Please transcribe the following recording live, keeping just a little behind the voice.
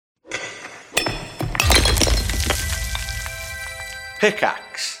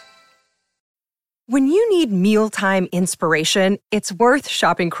Pickaxe. When you need mealtime inspiration, it's worth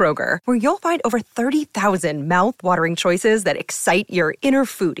shopping Kroger, where you'll find over 30,000 mouth-watering choices that excite your inner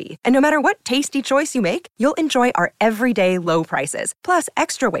foodie. And no matter what tasty choice you make, you'll enjoy our everyday low prices, plus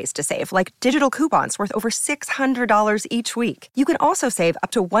extra ways to save, like digital coupons worth over $600 each week. You can also save up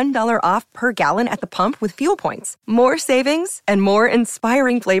to $1 off per gallon at the pump with fuel points. More savings and more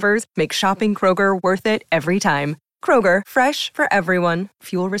inspiring flavors make shopping Kroger worth it every time. Kroger, fresh for everyone.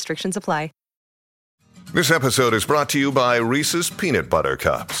 Fuel restrictions apply. This episode is brought to you by Reese's Peanut Butter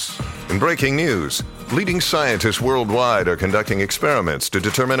Cups. In breaking news, leading scientists worldwide are conducting experiments to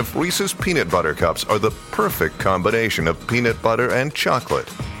determine if Reese's Peanut Butter Cups are the perfect combination of peanut butter and chocolate.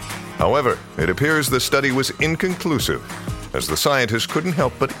 However, it appears the study was inconclusive, as the scientists couldn't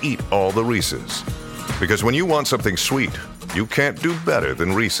help but eat all the Reese's. Because when you want something sweet, you can't do better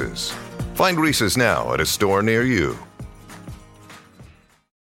than Reese's. Find Reese's now at a store near you.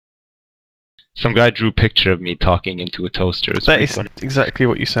 Some guy drew a picture of me talking into a toaster. That is exactly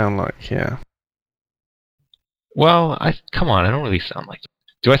what you sound like, yeah. Well, come on, I don't really sound like that.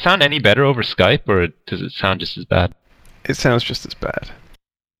 Do I sound any better over Skype, or does it sound just as bad? It sounds just as bad.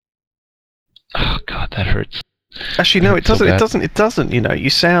 Oh god, that hurts. Actually, no, it doesn't. It doesn't. You know, you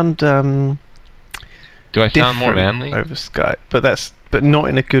sound. Do I sound more manly over Skype? But not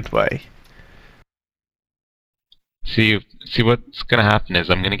in a good way. See what's gonna happen is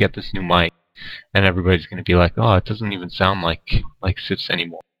I'm gonna get this new mic. And everybody's going to be like, oh, it doesn't even sound like Sips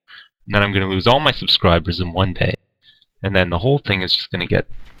anymore. And then I'm going to lose all my subscribers in one day. And then the whole thing is just going to get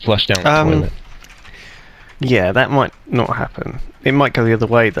flushed down the toilet. Yeah, that might not happen. It might go the other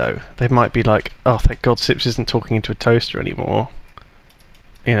way, though. They might be like, oh, thank God Sips isn't talking into a toaster anymore.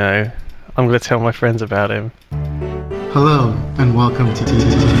 You know, I'm going to tell my friends about him. Hello, and welcome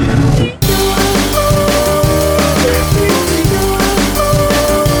to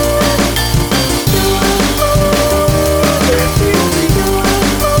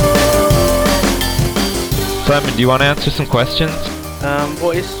Simon, do you want to answer some questions?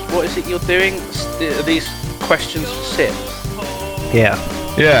 What is it you're doing? Are these questions for Sips? Yeah.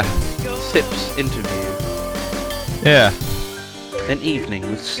 Yeah. Sips interview. Yeah. An evening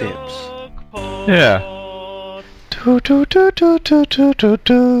with Sips. Yeah. Do do do do do do do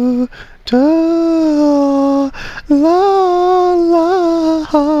do do la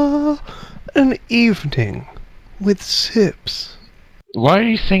la. An evening with Sips. Why are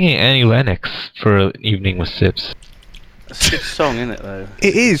you singing Annie Lennox for an evening with Sips? A Sips song, isn't it, though?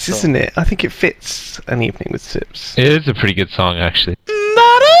 It is, isn't it? I think it fits an evening with Sips. It is a pretty good song, actually.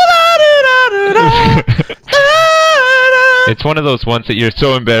 It's one of those ones that you're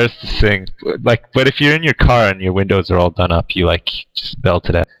so embarrassed to sing. But if you're in your car and your windows are all done up, you just belt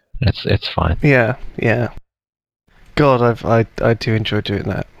it out. It's fine. Yeah. God, I do enjoy doing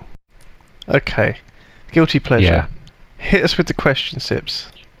that. Okay, guilty pleasure. Yeah. Hit us with the question, Sips.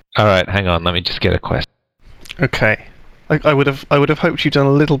 All right, hang on. Let me just get a question. Okay, I would have hoped you'd done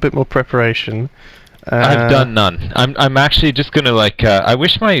a little bit more preparation. I've done none. I'm actually just gonna I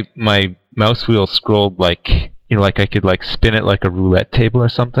wish my mouse wheel scrolled like I could spin it like a roulette table or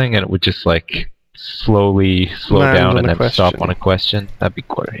something, and it would just slowly slow down and then stop on a question. That'd be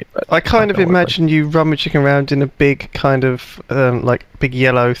great. But I kind of imagine you rummaging around in a big kind of big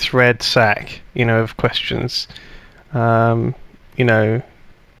yellow thread sack, of questions. A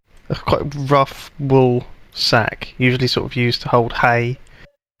quite rough wool sack, usually sort of used to hold hay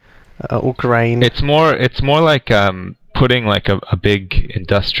or grain. It's more like putting a big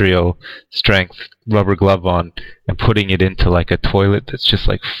industrial strength rubber glove on and putting it into a toilet that's just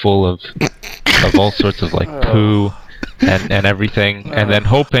full of all sorts of poo and everything, and then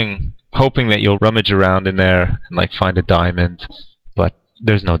hoping that you'll rummage around in there and find a diamond, but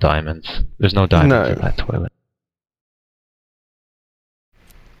there's no diamonds. There's no diamonds in that toilet.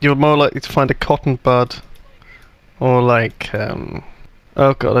 You're more likely to find a cotton bud, or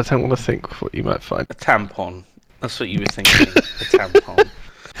oh god, I don't want to think what you might find. A tampon. That's what you were thinking. A tampon.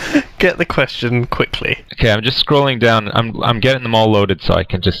 Get the question quickly. Okay, I'm just scrolling down. I'm getting them all loaded so I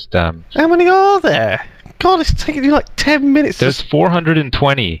can just. How many are there? God, it's taking you 10 minutes. There's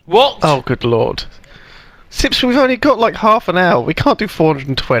 420. What? Oh, good lord. Sips, we've only got half an hour. We can't do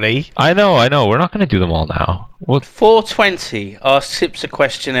 420. I know. We're not going to do them all now. 420. Ask Sips a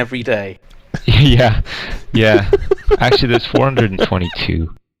question every day. Yeah. Actually, there's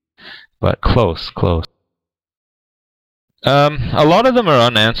 422. But close. A lot of them are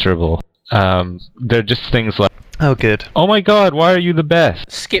unanswerable. They're just things like... Oh, good. Oh my god, why are you the best?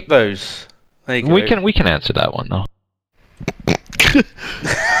 Skip those. There you go. We can answer that one, though.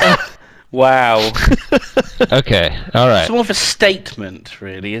 Wow. Okay, all right. It's more of a statement,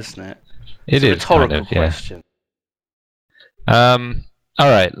 really, isn't it? It It's a is rhetorical kind of, yeah. question. All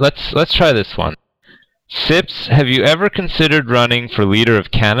right, let's try this one. Sips, have you ever considered running for leader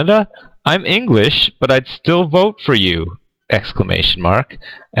of Canada? I'm English, but I'd still vote for you! Exclamation mark.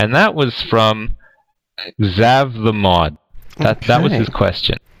 And that was from Zav the Mod. That was his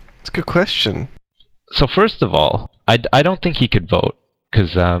question. It's a good question. So first of all, I don't think he could vote,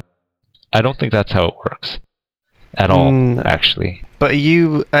 because I don't think that's how it works. At all, No. actually. But are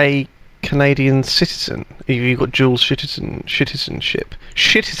you a Canadian citizen? Have you got dual citizenship?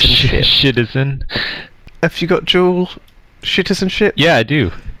 Citizen? Have you got dual citizenship? Yeah, I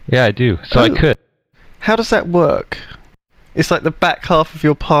do. So I Oh. could. How does that work? It's like the back half of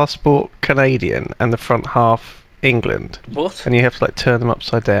your passport Canadian and the front half England, What? and you have to like turn them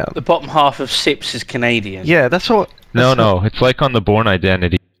upside down. The bottom half of Sips is Canadian. Yeah, that's what. No, it's like on the Born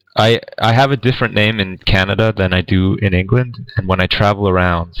Identity. I have a different name in Canada than I do in England, and when I travel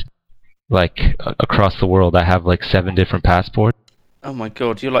around, like across the world, I have like 7 different passports. Oh my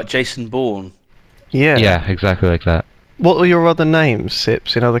god, you're like Jason Bourne. Yeah. Yeah, exactly like that. What are your other names,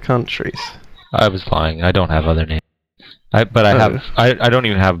 Sips, in other countries? I was lying. I don't have other names. I don't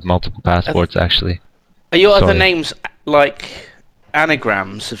even have multiple passports actually. Are your other Sorry. names like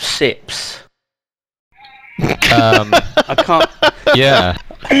anagrams of Sips? I can't. Yeah.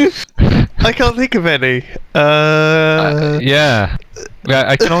 I can't think of any. Yeah.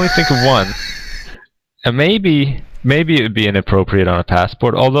 I can only think of one. And maybe it would be inappropriate on a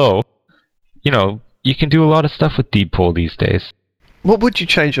passport, although, you know, you can do a lot of stuff with Deedpoll these days. What would you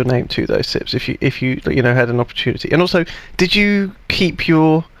change your name to, though, Sips, if you had an opportunity? And also, did you keep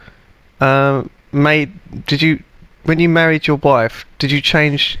your maid? When you married your wife, did you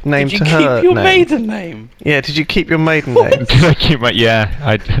change name Did you to her keep your name? maiden name? Yeah, did you keep your maiden name? Did I keep my... Yeah,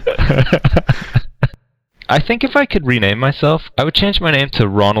 I think if I could rename myself, I would change my name to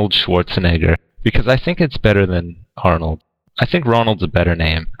Ronald Schwarzenegger, because I think it's better than Arnold. I think Ronald's a better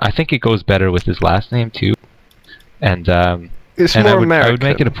name. I think it goes better with his last name, too. And, It's and more I would American.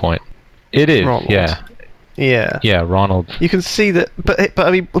 make it a point. It is, Ronald. yeah. Yeah. Yeah, Ronald. You can see that, but I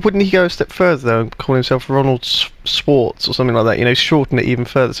mean, wouldn't he go a step further though and call himself Ronald Swartz or something like that? You know, shorten it even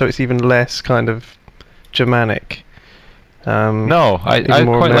further so it's even less kind of Germanic. No, I even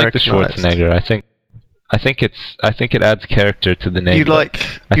more quite like the Americanized. Schwarzenegger. I think it adds character to the name. You but like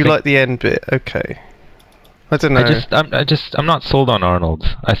I you think- like the end bit, okay? I don't know. I'm not sold on Arnold.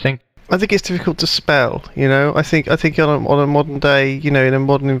 I think it's difficult to spell. You know, I think on a modern day, you know, in a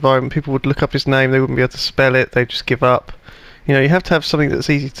modern environment, people would look up his name. They wouldn't be able to spell it. They'd just give up. You know, you have to have something that's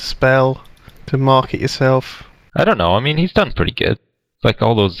easy to spell to market yourself. I don't know. I mean, he's done pretty good. Like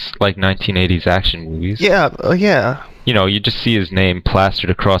all those like 1980s action movies. Yeah, yeah. You know, you just see his name plastered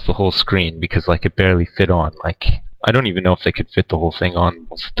across the whole screen because like it barely fit on. Like I don't even know if they could fit the whole thing on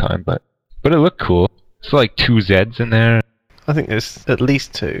most of the time, but it looked cool. It's like 2 Z's in there. I think there's at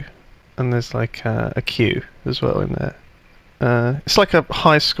least 2, and there's like a Q as well in there. It's like a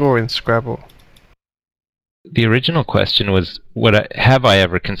high score in Scrabble. The original question was, have I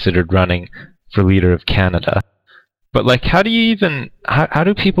ever considered running for leader of Canada? But like, how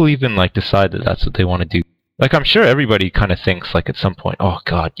do people even like decide that that's what they want to do? Like, I'm sure everybody kind of thinks like at some point, oh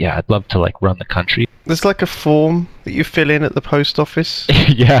God, yeah, I'd love to like run the country. There's like a form that you fill in at the post office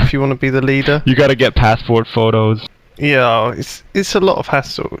Yeah, if you want to be the leader. you got to get passport photos. Yeah, it's a lot of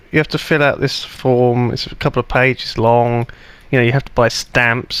hassle. You have to fill out this form. It's a couple of pages long. You know, you have to buy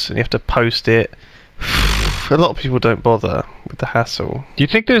stamps and you have to post it. A lot of people don't bother with the hassle. Do you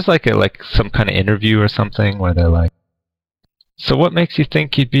think there's like some kind of interview or something where they're like, so what makes you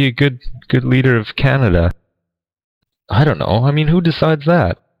think you'd be a good leader of Canada? I don't know. I mean, who decides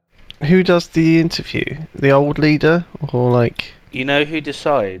that? Who does the interview? The old leader or like? You know who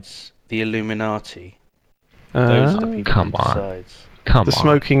decides? The Illuminati. Those are the people come who on. decides. Come The on.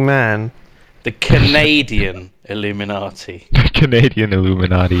 smoking man. The Canadian Illuminati. The Canadian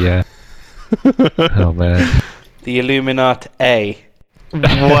Illuminati, yeah. Oh man. The Illuminati A.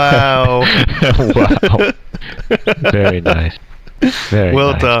 Wow. Wow. Very nice. Very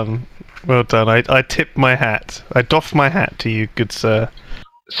Well nice. done. Well done. I tip my hat. I doff my hat to you, good sir.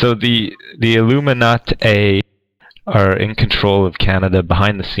 So the Illuminati A are in control of Canada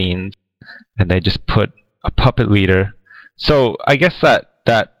behind the scenes, and they just put a puppet leader. So I guess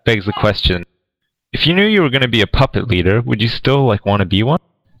that begs the question: if you knew you were going to be a puppet leader, would you still like want to be one?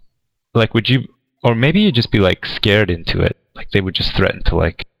 Like, would you, or maybe you'd just be like scared into it? Like they would just threaten to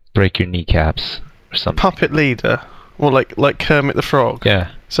like break your kneecaps or something. Puppet leader. Or like Kermit the Frog. Yeah.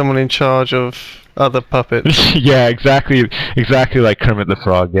 Someone in charge of other puppets. Yeah, exactly like Kermit the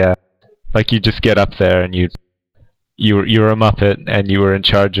Frog. Yeah. Like you just get up there and you're a Muppet and you were in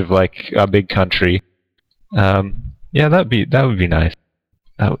charge of like a big country. Yeah, that would be nice.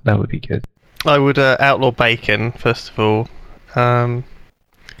 That would be good. I would outlaw bacon first of all. Well,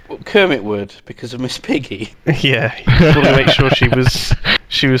 Kermit would, because of Miss Piggy. Yeah, you want to make sure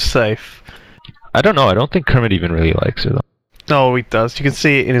she was safe. I don't know. I don't think Kermit even really likes her though. Oh, he does. You can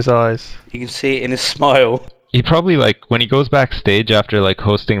see it in his eyes. You can see it in his smile. He probably like when he goes backstage after like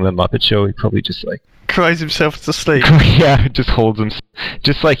hosting the Muppet Show, he probably just like Cries himself to sleep. yeah, just holds him,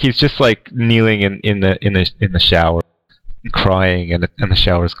 just like he's just like kneeling in the shower, crying, and the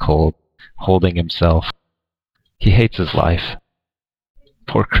shower's cold, holding himself. He hates his life.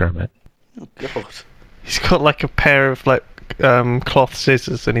 Poor Kermit. Oh God. He's got like a pair of like cloth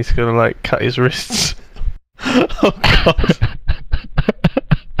scissors, and he's gonna like cut his wrists. Oh God.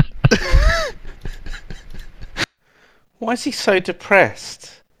 Why is he so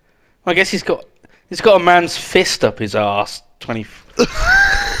depressed? I guess he's got a man's fist up his arse. He's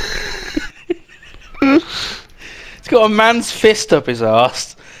got a man's fist up his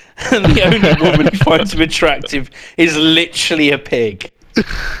arse, and the only woman he finds him attractive is literally a pig.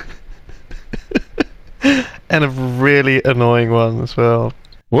 And a really annoying one as well.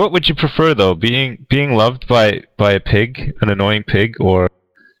 What would you prefer though, being loved by a pig, an annoying pig, or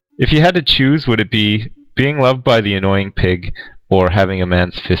if you had to choose, would it be being loved by the annoying pig or having a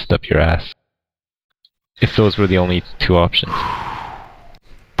man's fist up your ass? If those were the only two options.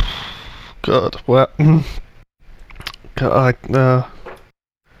 God, well, God,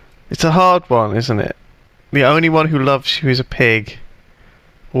 it's a hard one, isn't it? The only one who loves you is a pig,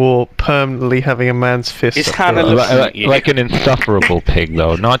 or permanently having a man's fist. Is up Hannah your ass. looking at you? Like an insufferable pig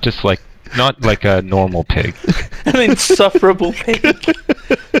though, not like a normal pig. An insufferable pig.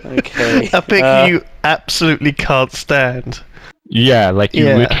 Okay. A pig you absolutely can't stand. Yeah, like you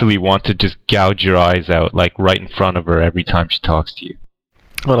Yeah. literally want to just gouge your eyes out, like right in front of her every time she talks to you.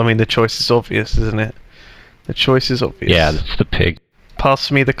 Well, I mean, the choice is obvious, isn't it? The choice is obvious. Yeah, that's the pig.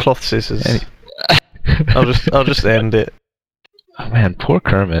 Pass me the cloth scissors. I'll just end it. Oh man, poor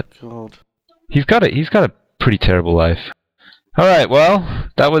Kermit. God. He's got a pretty terrible life. All right, well,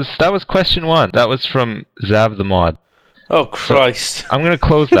 that was question 1. That was from Zav the Mod. Oh Christ. I'm gonna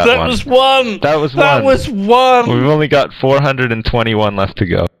close that That one. was one. That was That one. was one. We've only got 421 left to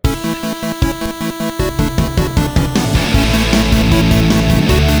go.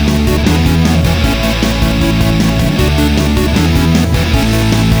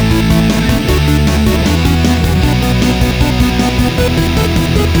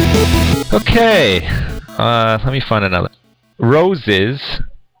 Okay, let me find another. Roses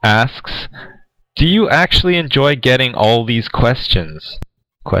asks, "Do you actually enjoy getting all these questions?"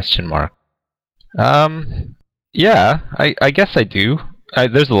 Question mark. Yeah, I guess I do.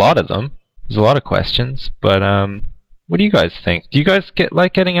 There's a lot of them. There's a lot of questions, but what do you guys think? Do you guys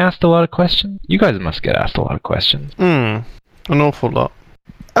like getting asked a lot of questions? You guys must get asked a lot of questions. An awful lot.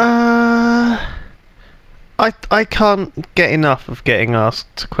 I can't get enough of getting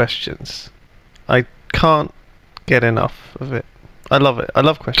asked questions. I can't get enough of it. I love it. I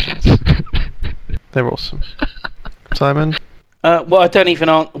love questions. They're awesome. Simon? Well, I don't even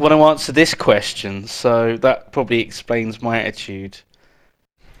want to answer this question, so that probably explains my attitude.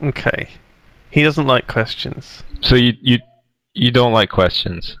 Okay. He doesn't like questions. So you don't like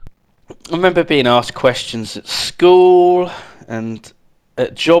questions? I remember being asked questions at school and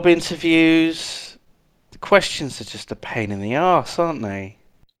at job interviews. The questions are just a pain in the arse, aren't they?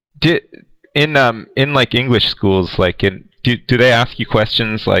 In like English schools, like do they ask you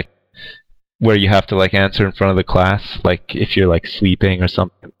questions like where you have to like answer in front of the class, like if you're like sleeping or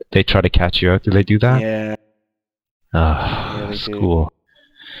something, they try to catch you out? Do they do that? Yeah. Ah, they school.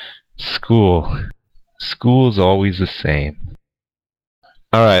 School's always the same.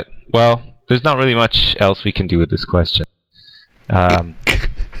 All right. Well, there's not really much else we can do with this question. No.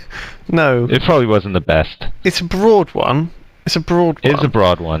 It probably wasn't the best. It's a broad one. It's a broad one. It's a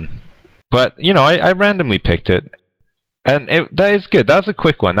broad one. But, you know, I randomly picked it. And that is good. That was a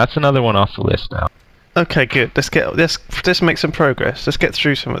quick one. That's another one off the list now. Okay, good. Let's make some progress. Let's get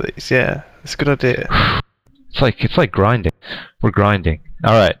through some of these. Yeah, that's a good idea. It's like grinding. We're grinding.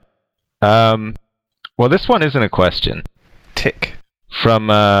 All right. Well, this one isn't a question. Tick. From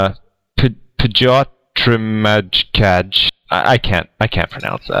Pajot Trimajkaj. I can't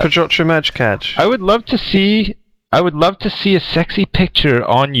pronounce that. Pajotrimajkaj. I would love to see a sexy picture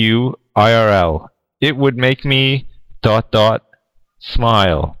on you IRL. It would make me ...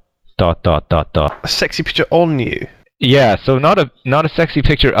 smile ... A sexy picture on you. Yeah, so not a sexy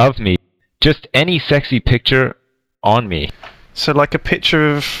picture of me, just any sexy picture on me. So like a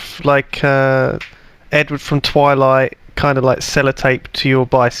picture of like Edward from Twilight, kind of like sellotape to your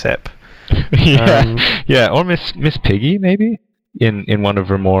bicep. Yeah, or Miss Piggy maybe in one of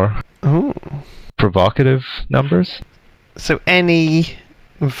her more Ooh. provocative numbers. So any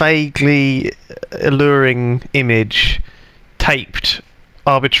vaguely alluring image taped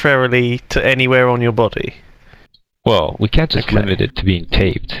arbitrarily to anywhere on your body. Well, we can't just Okay. limit it to being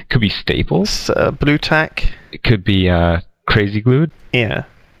taped. It could be staples. Blue tack. It could be crazy glued. Yeah.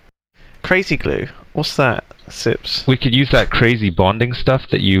 Crazy glue. What's that, Sips? We could use that crazy bonding stuff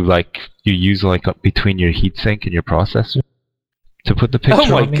that you use up between your heatsink and your processor to put the picture Oh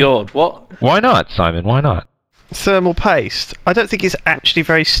my on me. god, what? Why not, Simon? Why not? Thermal paste. I don't think it's actually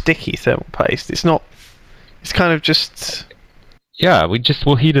very sticky, thermal paste. It's not... It's kind of just... Yeah,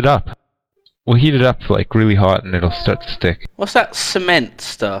 we'll heat it up. We'll heat it up like really hot and it'll start to stick. What's that cement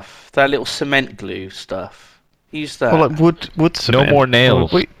stuff? That little cement glue stuff? Use that. Well, like wood cement. No more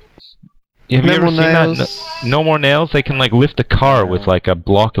nails. Wait, Have No you ever more seen that? nails. No more nails? They can like lift a car with like a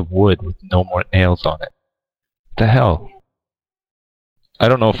block of wood with no more nails on it. What the hell? I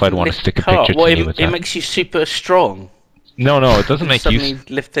don't know if I'd want to Lift stick a car. picture What, to you it, with it that. makes you super strong. No, it doesn't make you... Suddenly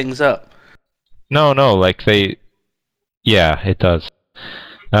lift things up. No, like they... Yeah, it does.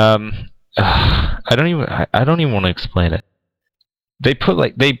 I don't even want to explain it. They put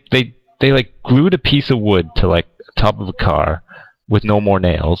like... They like glued a piece of wood to like the top of a car with no more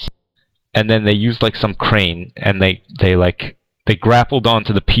nails. And then they used like some crane and they grappled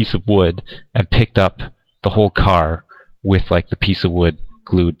onto the piece of wood and picked up the whole car with like the piece of wood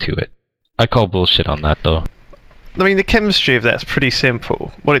glued to it. I call bullshit on that though. I mean, the chemistry of that's pretty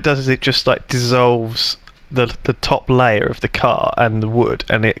simple. What it does is it just like dissolves the top layer of the car and the wood,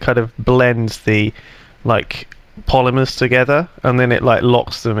 and it kind of blends the like polymers together, and then it like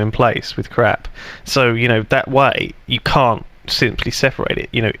locks them in place with crap. So that way you can't simply separate it.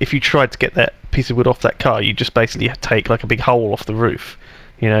 If you tried to get that piece of wood off that car, you just basically take like a big hole off the roof,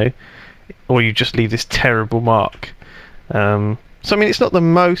 or you just leave this terrible mark. So I mean, it's not the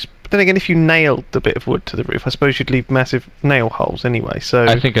most. But then again, if you nailed the bit of wood to the roof, I suppose you'd leave massive nail holes anyway. So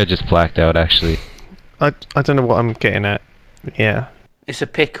I think I just blacked out actually. I don't know what I'm getting at. Yeah. It's a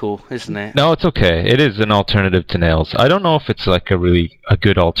pickle, isn't it? No, it's okay. It is an alternative to nails. I don't know if it's like a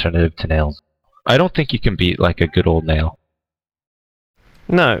good alternative to nails. I don't think you can beat like a good old nail.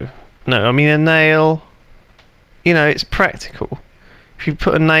 No. I mean, a nail. It's practical. If you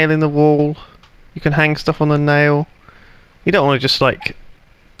put a nail in the wall, you can hang stuff on the nail. You don't want to just like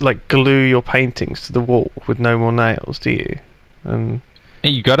glue your paintings to the wall with no more nails, do you? Hey,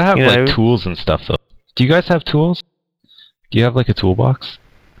 you gotta have like tools and stuff though. Do you guys have tools? Do you have like a toolbox?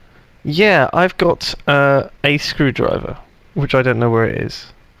 Yeah, I've got a screwdriver, which I don't know where it is.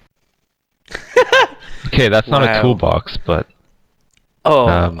 Okay, that's not a Wow. toolbox, but Oh,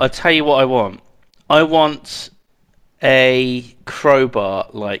 Um, I'll tell you what I want. I want a crowbar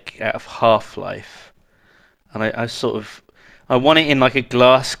like out of Half-Life. And I want it in like a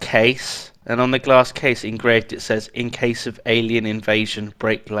glass case. And on the glass case engraved it says, "In case of alien invasion,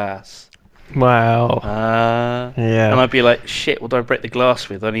 break glass." Wow. And I'd be like, shit, what do I break the glass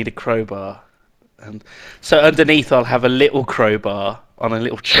with? I need a crowbar. And so underneath I'll have a little crowbar on a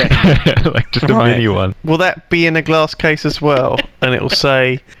little chain. like just a Right. mini one. Will that be in a glass case as well? And it'll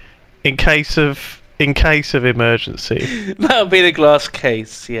say, in case of emergency. That'll be the glass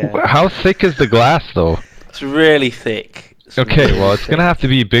case, yeah. How thick is the glass though? It's really thick. Okay, well it's gonna have to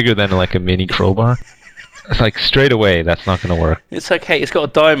be bigger than like a mini crowbar. It's like straight away, that's not gonna work. It's okay, it's got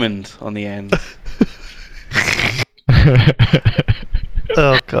a diamond on the end.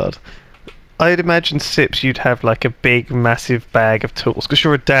 Oh god. I'd imagine, Sips, you'd have like a big, massive bag of tools, because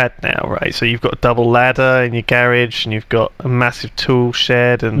you're a dad now, right? So you've got a double ladder in your garage, and you've got a massive tool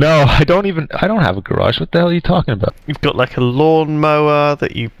shed, and No, I don't have a garage. What the hell are you talking about? you've got like a lawn mower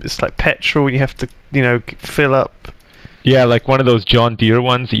it's like petrol, you have to, fill up. Yeah, like one of those John Deere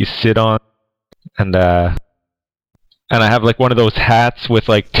ones that you sit on, and I have like one of those hats with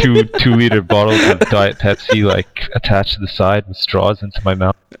like two 2-liter bottles of Diet Pepsi like attached to the side with straws into my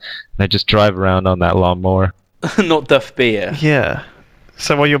mouth, and I just drive around on that lawnmower. Not Duff Beer. Yeah.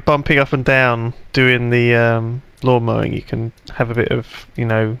 So while you're bumping up and down doing the lawn mowing, you can have a bit of,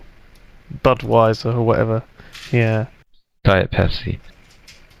 Budweiser or whatever. Yeah. Diet Pepsi.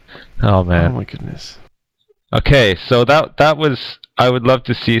 Oh Oh man. my goodness. Okay, so that was. I would love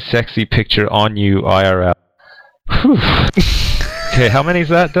to see a sexy picture on you IRL. Whew. Okay, how many is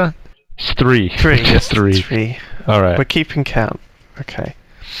that done? It's 3. Just 3. 3. All right. We're keeping count. Okay.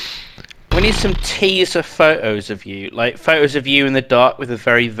 We need some teaser photos of you. Like photos of you in the dark with a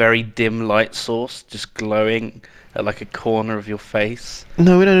very, very dim light source just glowing at like a corner of your face.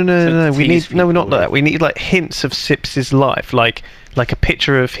 No. To We tease need no, not people. that. We need like hints of Sips's life, like a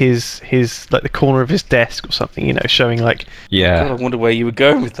picture of his like the corner of his desk or something, you know, showing like Yeah. God, I wonder where you were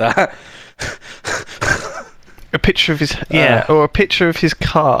going with that. a picture of his or a picture of his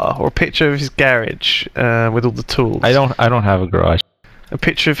car, or a picture of his garage with all the tools. I don't have a garage. A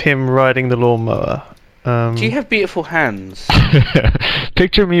picture of him riding the lawnmower. Do you have beautiful hands?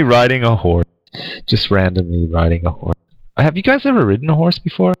 Picture me riding a horse. Just randomly riding a horse. Have you guys ever ridden a horse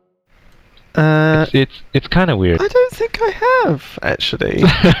before? It's kind of weird. I don't think I have actually.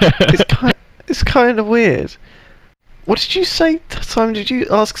 It's kind of weird. What did you say, Simon? Did you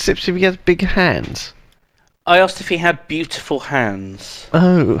ask Sips if he has big hands? I asked if he had beautiful hands.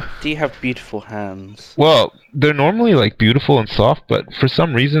 Oh. Do you have beautiful hands? Well, they're normally like beautiful and soft, but for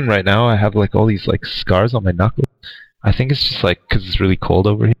some reason right now I have like all these like scars on my knuckles. I think it's just like because it's really cold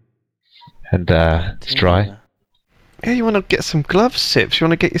over here and it's dry. Yeah, you want to get some gloves, Sips. You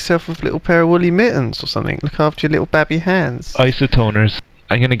want to get yourself a little pair of woolly mittens or something. Look after your little babby hands. Isotoners.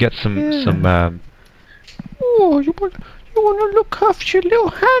 I'm gonna get some. Oh, you want to look after your little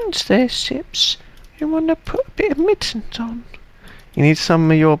hands there, Sips. You want to put a bit of mittens on. You need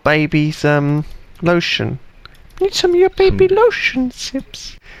some of your baby's lotion. You need some of your baby lotion,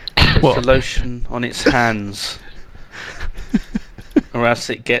 Sips. Put the lotion on its hands. Or else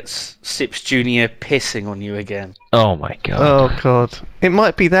it gets Sips Jr. pissing on you again. Oh my god. Oh god. It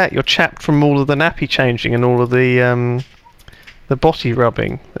might be that you're chapped from all of the nappy changing and all of the body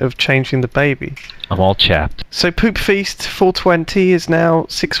rubbing of changing the baby. I'm all chapped. So Poop Feast 420 is now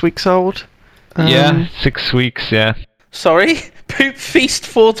 6 weeks old. Yeah, 6 weeks. Yeah. Sorry? Poop Feast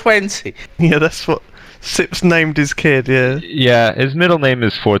 420? Yeah, that's what Sips named his kid. Yeah. Yeah, his middle name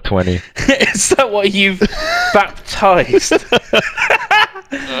is 420. Is that what you've baptized?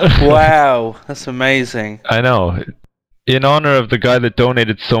 Wow, that's amazing. I know. In honor of the guy that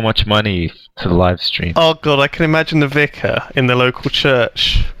donated so much money to the live stream. Oh god, I can imagine the vicar in the local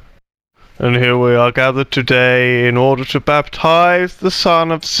church. And here we are gathered today in order to baptize the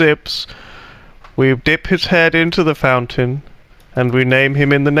son of Sips. We dip his head into the fountain, and we name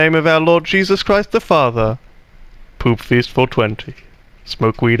him in the name of our Lord Jesus Christ the Father. Poop Feast 420.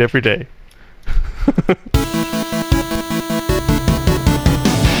 Smoke weed every day.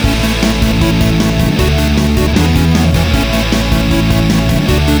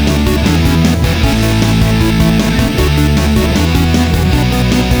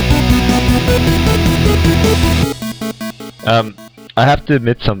 I have to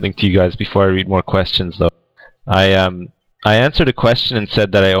admit something to you guys before I read more questions, though. I answered a question and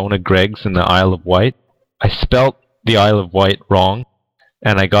said that I own a Greggs in the Isle of Wight. I spelt the Isle of Wight wrong,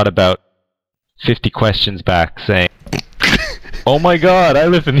 and I got about 50 questions back saying, "Oh my God, I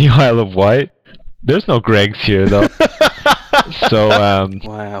live in the Isle of Wight. There's no Greggs here, though." So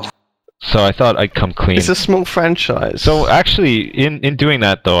Wow. So I thought I'd come clean. It's a small franchise. So actually, in doing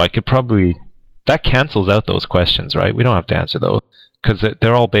that though, I could probably that cancels out those questions, right? We don't have to answer those because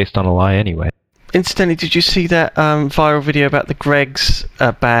they're all based on a lie anyway. Incidentally, did you see that viral video about the Greggs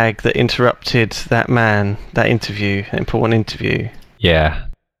bag that interrupted that important interview? Yeah.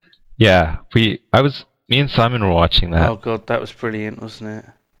 Me and Simon were watching that. Oh god, that was brilliant, wasn't it?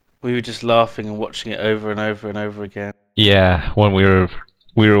 We were just laughing and watching it over and over and over again. Yeah, when we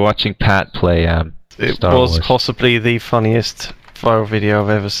were watching Pat play It Star was Wars. possibly the funniest viral video I've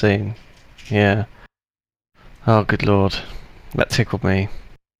ever seen. Yeah. Oh, good lord. That tickled me.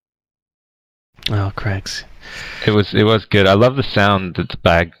 Oh, Greggs. It was good. I love the sound that the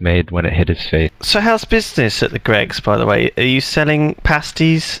bag made when it hit his face. So how's business at the Greggs, by the way? Are you selling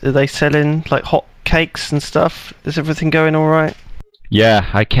pasties? Are they selling, like, hot cakes and stuff? Is everything going alright? Yeah,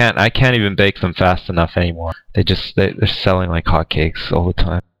 I can't even bake them fast enough anymore. They're selling like hotcakes all the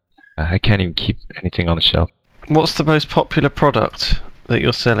time. I can't even keep anything on the shelf. What's the most popular product that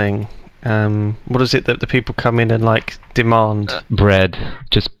you're selling? What is it that the people come in and, like, demand? Bread,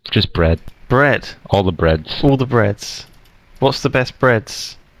 just bread. Bread? All the breads. All the breads. What's the best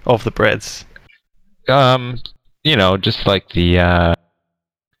breads of the breads? Just like the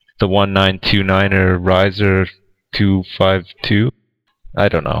 1929er Riser 252. I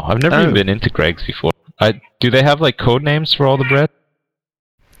don't know. I've never even been into Greggs before. Do they have like code names for all the bread?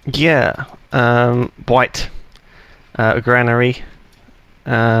 Yeah. White, Granary,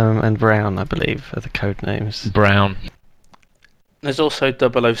 and Brown, I believe, are the code names. Brown. There's also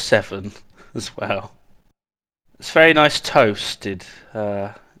 007 as well. It's very nice toasted.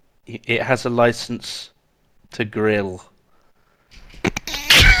 It has a license to grill.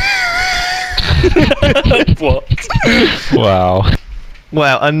 What? Wow.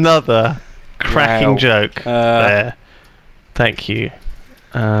 Wow, another cracking Wow. joke there. Thank you.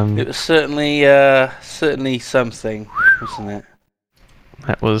 It was certainly something, wasn't it?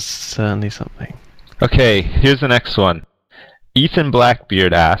 That was certainly something. Okay, here's the next one. Ethan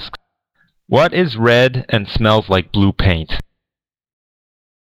Blackbeard asks, what is red and smells like blue paint?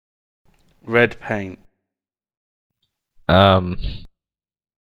 Red paint.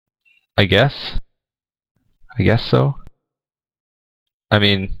 I guess so. I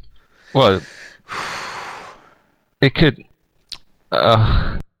mean, well, it could.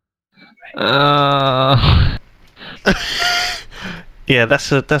 Yeah,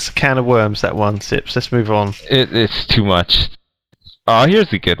 that's a can of worms. That one, Sips. Let's move on. It's too much. Oh,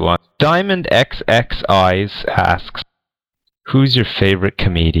 here's a good one. Diamond XX Eyes asks, "Who's your favorite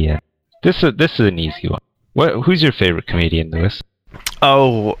comedian?" This is an easy one. Who's your favorite comedian, Lewis?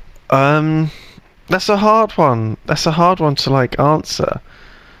 Oh, that's a hard one. That's a hard one to like answer.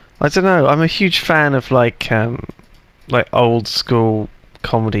 I don't know. I'm a huge fan of like old school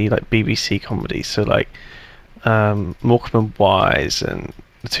comedy, like BBC comedy. So like Morecambe and Wise and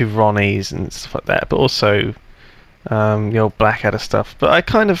the two Ronnies and stuff like that. But also the old Blackadder stuff. But I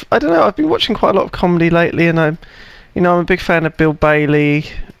don't know. I've been watching quite a lot of comedy lately, and I'm a big fan of Bill Bailey.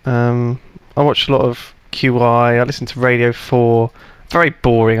 I watch a lot of QI. I listen to Radio 4. Very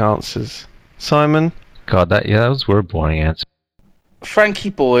boring answers. Simon? God, those were boring answers. Frankie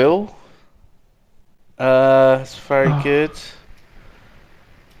Boyle. It's very good.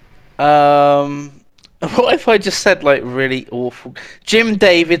 What if I just said like really awful? Jim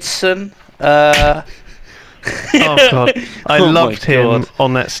Davidson. Oh God, I Oh my loved him God.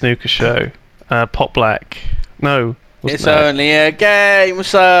 on that snooker show. Pot Black. No, wasn't It's that? only a game,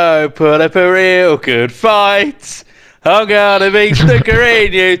 so put up a real good fight. I'm gonna beat Snooker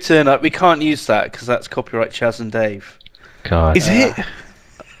in Newton. We can't use that because that's copyright Chaz and Dave. God. Is it?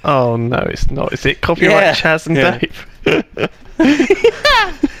 Oh no, it's not. Is it copyright Yeah. Chaz and Yeah. Dave?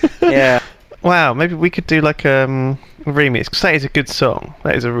 Yeah. Wow, maybe we could do like a remix, because that is a good song.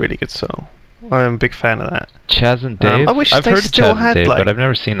 That is a really good song. I'm a big fan of that. Chaz and Dave? I wish I've they heard of still Chaz had, and Dave, like, but I've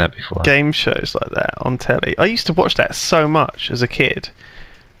never seen that before. Game shows like that on telly. I used to watch that so much as a kid.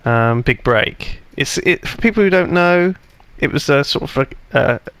 Big Break. For people who don't know, it was a sort of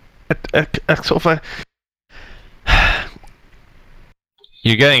a sort of a.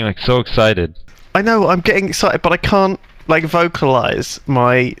 You're getting like so excited. I know I'm getting excited, but I can't like vocalize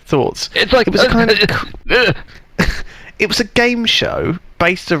my thoughts. It's like It was a kind of. It was a game show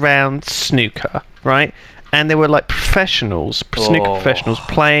based around snooker, right? And there were like professionals, snooker Oh. professionals,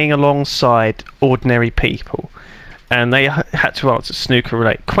 playing alongside ordinary people. And they had to answer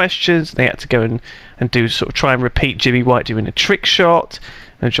snooker-related questions. They had to go and do try and repeat Jimmy White doing a trick shot.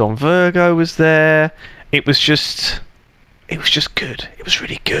 And John Virgo was there. It was just good. It was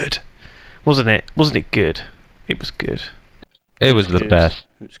really good, wasn't it? Wasn't it good? It was good. It was the Good. best.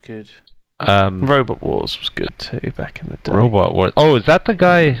 It was good. Robot Wars was good too back in the day. Robot Wars. Oh, is that the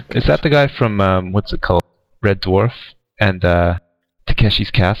guy? Is that the guy from what's it called? Red Dwarf and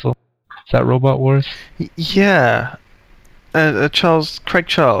Takeshi's Castle. Is that Robot Wars? Yeah. Craig Charles. Craig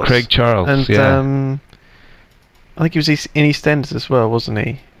Charles. And yeah. I think he was in EastEnders as well, wasn't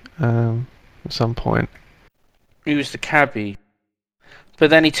he? At some point. He was the cabbie. But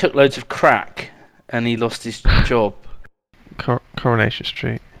then he took loads of crack and he lost his job. Coronation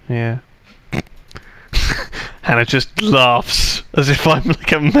Street. Yeah. Hannah just laughs as if I'm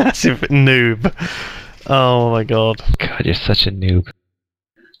like a massive noob. Oh my god. God, you're such a noob.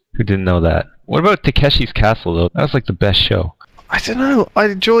 Who didn't know that? What about Takeshi's Castle though? That was like the best show. I don't know. I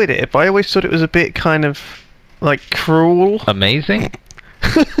enjoyed it, but I always thought it was a bit kind of like cruel. Amazing?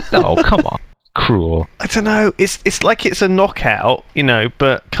 No, come on. Cruel. I don't know. It's like it's a knockout,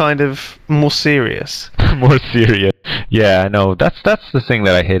 but kind of more serious. More serious. Yeah, I know. That's the thing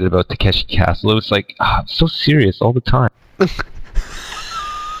that I hated about Takeshi Castle. It was like, so serious all the time.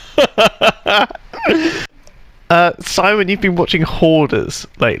 Simon, you've been watching Hoarders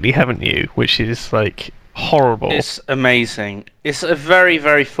lately, haven't you? Which is like horrible. It's amazing. It's a very,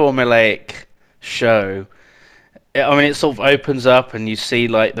 very formulaic show. I mean, it sort of opens up and you see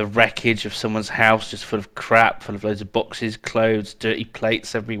like the wreckage of someone's house just full of crap, full of loads of boxes, clothes, dirty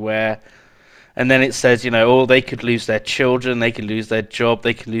plates everywhere. And then it says, they could lose their children, they could lose their job,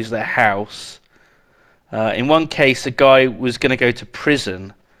 they could lose their house. In one case, a guy was going to go to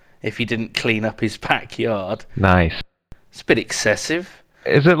prison if he didn't clean up his backyard. Nice. It's a bit excessive.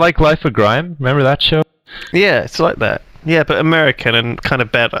 Is it like Life of Grime? Remember that show? Yeah, it's like that. Yeah, but American and kind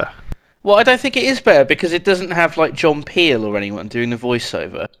of better. Well, I don't think it is better because it doesn't have like John Peel or anyone doing the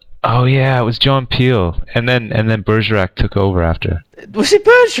voiceover. Oh yeah, it was John Peel, and then Bergerac took over after. Was it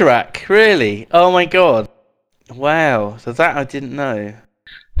Bergerac? Really? Oh my god. Wow. So that I didn't know.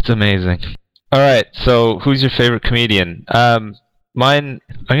 It's amazing. All right, so who's your favorite comedian? Mine.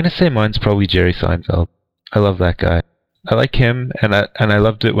 I'm gonna say mine's probably Jerry Seinfeld. I love that guy. I like him, and I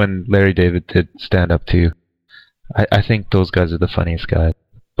loved it when Larry David did stand up too. I think those guys are the funniest guys.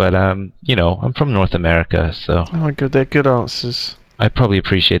 But you know, I'm from North America, so Oh my god, they're good answers. I probably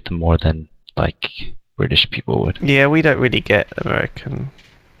appreciate them more than like British people would. Yeah, we don't really get American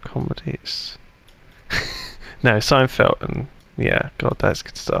comedies. No, Seinfeld and yeah, God, that's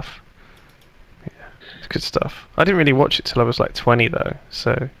good stuff. Yeah, it's good stuff. I didn't really watch it till I was like 20 though,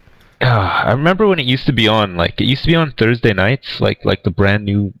 so. I remember when it used to be on. Like it used to be on Thursday nights, like the brand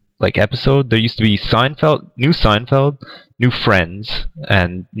new like episode. There used to be Seinfeld, new Friends,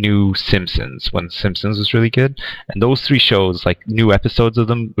 and new Simpsons when Simpsons was really good. And those three shows, like new episodes of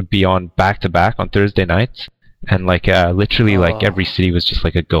them, would be on back to back on Thursday nights. And like literally, like every city was just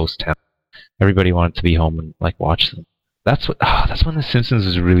like a ghost town. Everybody wanted to be home and like watch them. That's when the Simpsons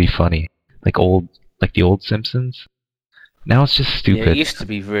was really funny. Like the old Simpsons. Now it's just stupid. Yeah, it used to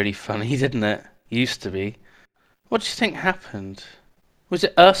be really funny, didn't it? Used to be. What do you think happened? Was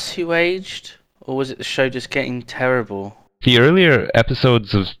it us who aged, or was it the show just getting terrible? The earlier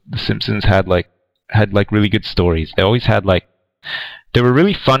episodes of The Simpsons had really good stories. They always had they were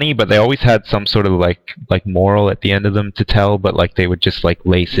really funny, but they always had some sort of like moral at the end of them to tell. But like they would just like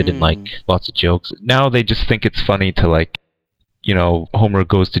lace it in like lots of jokes. Now they just think it's funny to like, you know, Homer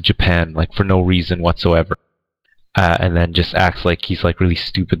goes to Japan like for no reason whatsoever, and then just acts like he's like really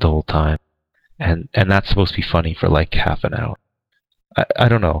stupid the whole time, and that's supposed to be funny for like half an hour. I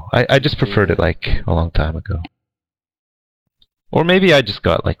don't know. I just preferred it like a long time ago. Or maybe I just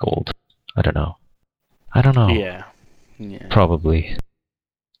got like old. I don't know. Yeah. Probably.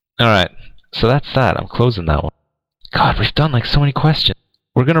 Alright, so that's that. I'm closing that one. God, we've done like so many questions.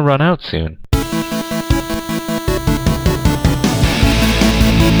 We're gonna run out soon.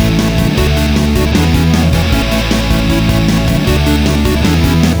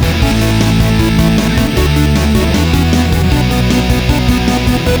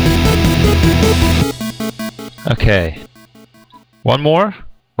 Okay. One more?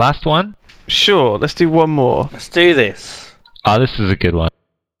 Last one? Sure, let's do one more. Let's do this. This is a good one.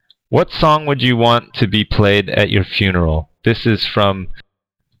 What song would you want to be played at your funeral? This is from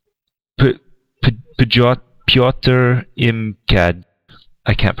Piotr Imkad.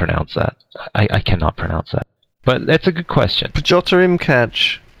 I can't pronounce that. I cannot pronounce that. But that's a good question. Piotr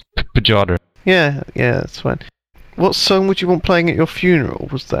Imkad. Piotr. Yeah, that's fine. What song would you want playing at your funeral,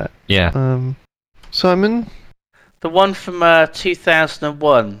 was that? Yeah. Simon? The one from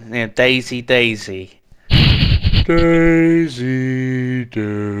 2001, Daisy Daisy. Daisy,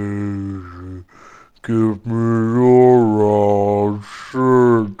 Daisy, give me your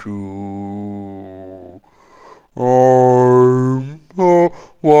answer to. Why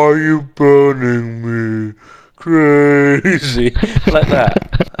are you burning me crazy? Like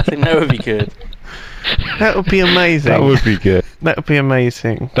that. I think that would be good. That would be amazing. That would be good. That would be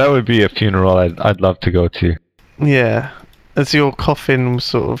amazing. That would be a funeral I'd love to go to. Yeah, as your coffin was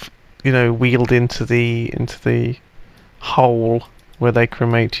sort of, you know, wheeled into the hole where they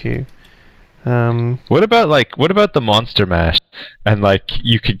cremate you. What about the Monster Mash? And like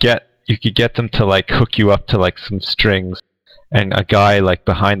you could get them to like hook you up to like some strings, and a guy like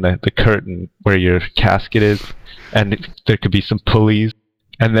behind the curtain where your casket is, and there could be some pulleys,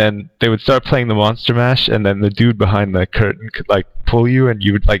 and then they would start playing the Monster Mash, and then the dude behind the curtain could like pull you, and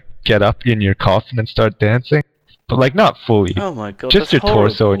you would like get up in your coffin and start dancing. But like not fully. Oh my god. Just your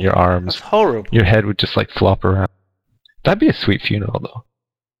torso and your arms. That's horrible. Your head would just like flop around. That'd be a sweet funeral though.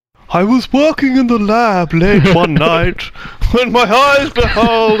 I was working in the lab late one night when my eyes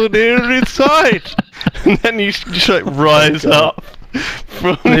beheld an eerie sight. And then you just like rise up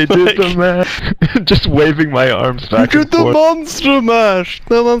from They did the mash. Just waving my arms back and the forth. Monster Mash!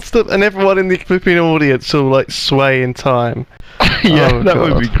 The monster, and everyone in the flipping audience will like sway in time. Yeah, Oh, that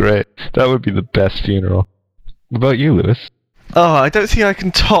God. would be great. That would be the best funeral. What about you, Lewis? Oh, I don't think I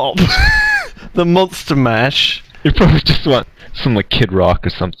can top the Monster Mash. You probably just want some like Kid Rock or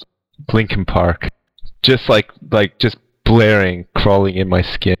something. Linkin Park. Just like just blaring, crawling in my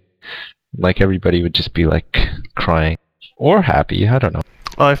skin. Like everybody would just be like crying. Or happy, I don't know.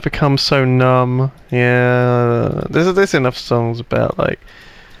 I've become so numb. Yeah, there's enough songs about like.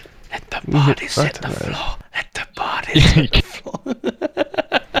 Let the bodies hit the floor. Let the bodies hit the floor.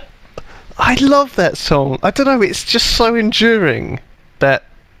 I love that song. I don't know, it's just so enduring, that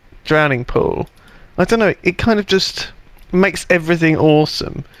Drowning Pool. I don't know, it kind of just makes everything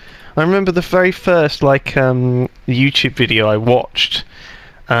awesome. I remember the very first YouTube video I watched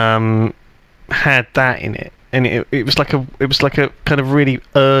had that in it, and it was like a kind of really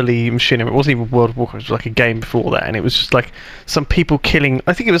early machine. It wasn't even World of Warcraft. It was like a game before that, and it was just like some people killing.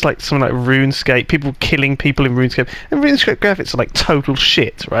 I think it was like something like RuneScape. People killing people in RuneScape, and RuneScape graphics are like total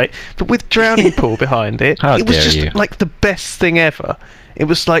shit, right? But with Drowning Pool behind it, How it was dare just you. like the best thing ever. It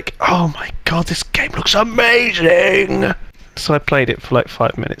was like, oh my god, this game looks amazing. So I played it for like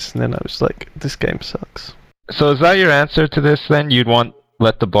 5 minutes, and then I was like, this game sucks. So is that your answer to this then? You'd want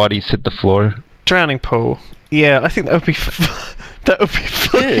let the bodies hit the floor? Drowning Pool. Yeah, I think that would be that would be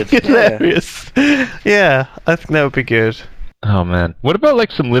fucking Good, yeah. hilarious. Yeah, I think that would be good. Oh man. What about like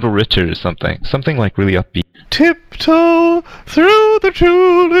some Little Richard or something? Something like really upbeat. Tiptoe through the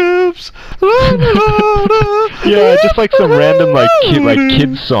tulips. La, la, la, Yeah, just like some random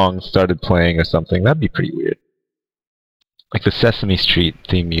kids songs started playing or something. That'd be pretty weird. Like the Sesame Street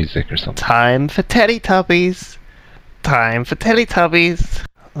theme music or something. Time for Teletubbies. Time for Teletubbies.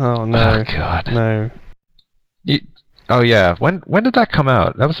 Oh no. Oh god. No. Oh yeah. When did that come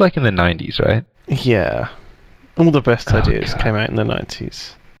out? That was like in the 90s, right? Yeah. All the best Oh, ideas God. came out in the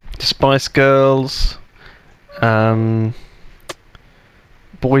 90s. Spice Girls. Boyzone.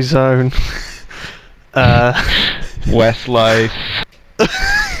 Westlife.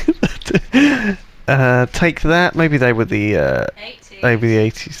 Take That. Maybe they were the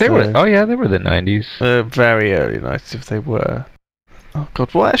 80s. They were. though. Oh yeah, they were the 90s. Very early 90s if they were. Oh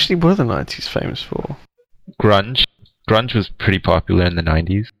god, what actually were the 90s famous for? Grunge. Grunge was pretty popular in the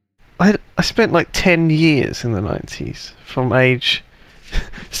 90s. I spent like 10 years in the 90s, from age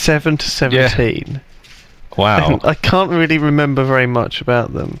 7 to 17. Wow. And I can't really remember very much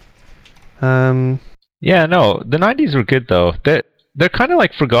about them. Yeah, no, the 90s were good though. They're kind of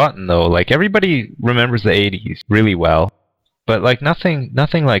like forgotten though. Like everybody remembers the 80s really well, but like nothing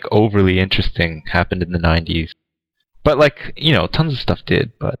like overly interesting happened in the 90s. But like, you know, tons of stuff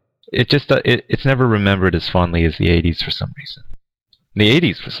did, but it just it's never remembered as fondly as the 80s for some reason. The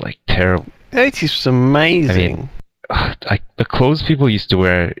 80s was like terrible. The 80s was amazing. Like the clothes people used to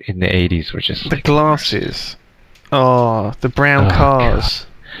wear in the 80s were just The like glasses. Oh, the brown Oh, cars.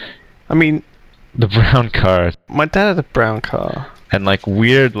 I mean, the brown cars my dad had a brown car. and like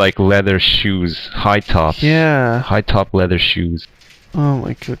weird like leather shoes, high tops. Yeah. High top leather shoes. Oh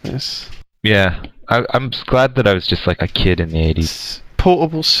my goodness. Yeah, I'm glad that I was just like a kid in the 80s.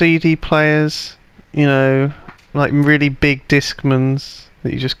 Portable CD players, you know, like really big Discmans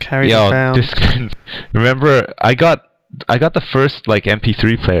that you just carried around. Discman. Remember, I got the first like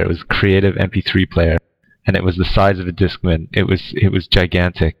MP3 player. It was a Creative MP3 player, and it was the size of a Discman. It was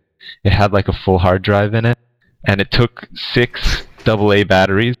gigantic. It had like a full hard drive in it, and it took 6 AA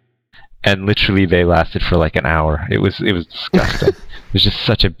batteries, and literally they lasted for like an hour. It was disgusting. It was just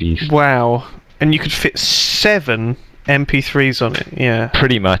such a beast. Wow. And you could fit 7 MP3s on it, yeah.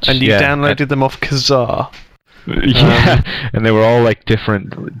 Pretty much. And you yeah. downloaded them off Kazaa. Yeah, and they were all like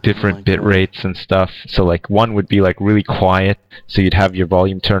different my bit God. rates and stuff. So like one would be like really quiet, so you'd have your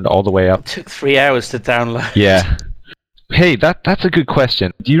volume turned all the way up. It took 3 hours to download. Yeah. Hey, that's a good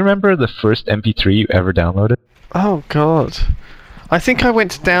question. Do you remember the first MP3 you ever downloaded? Oh god. I think I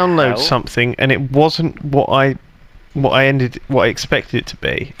went to download hell? something and it wasn't what I expected it to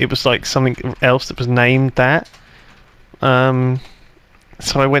be. It was like something else that was named that.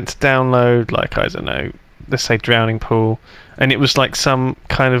 So I went to download, like, I don't know, let's say Drowning Pool, and it was like some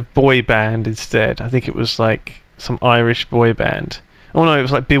kind of boy band instead. I think it was like some Irish boy band. Oh no, it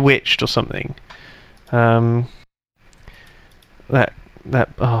was like Bewitched or something. That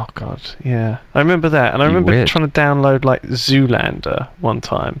oh god, yeah. I remember that, and I remember Bewitched. trying to download like Zoolander one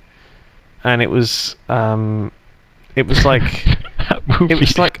time, and it was like That movie. it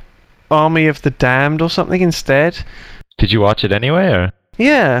was like Army of the Damned or something instead. Did you watch it anyway, or?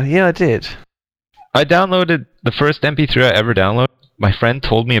 Yeah, I did. I downloaded the first MP3 I ever downloaded. My friend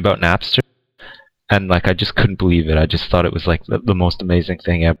told me about Napster, and like I just couldn't believe it. I just thought it was like the most amazing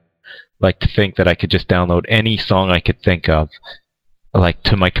thing ever. Like to think that I could just download any song I could think of, like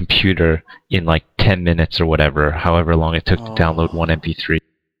to my computer in like 10 minutes or whatever, however long it took to download one MP3.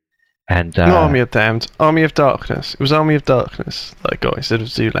 And Not Army of Damned, Army of Darkness. It was Army of Darkness that I got instead of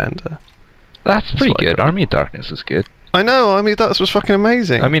Zoolander. that's pretty what I good. got. Army of Darkness is good. I know, Army of Darkness was fucking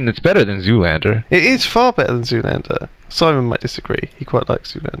amazing. I mean, it's better than Zoolander. it is far better than Zoolander. Simon might disagree. He quite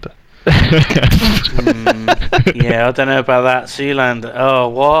likes Zoolander. Yeah, I don't know about that. Zoolander. Oh,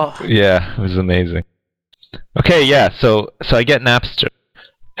 what? Yeah, it was amazing. Okay, yeah, so I get Napster,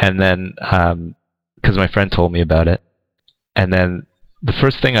 and then because my friend told me about it, and then the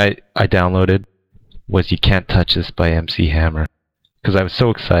first thing I downloaded was "You Can't Touch This" by MC Hammer, because I was so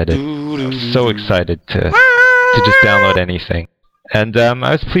excited. I was so excited to just download anything. And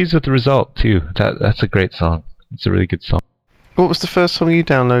I was pleased with the result, too. That's a great song. It's a really good song. What was the first song you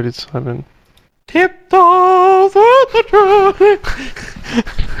downloaded, Simon? Tiptoe through the truly.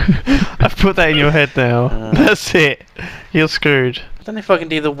 I've put that in your head now. That's it. You're screwed. I don't know if I can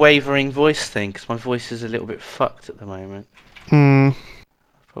do the wavering voice thing, because my voice is a little bit fucked at the moment.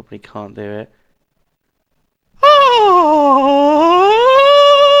 Probably can't do it.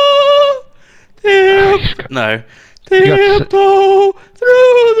 No. Tiptoe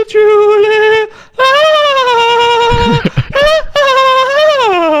through the tulip.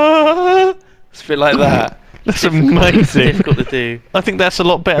 It's a bit like that. That's amazing. Difficult to do. I think that's a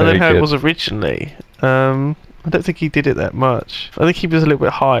lot better Very than how good. it was originally. I don't think he did it that much. I think he was a little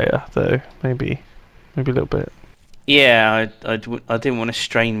bit higher, though. Maybe a little bit. Yeah, I didn't want to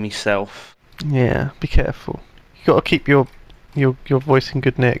strain myself. Yeah, be careful. You got to keep your voice in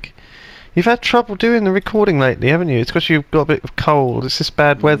good nick. You've had trouble doing the recording lately, haven't you? It's because you've got a bit of cold. It's this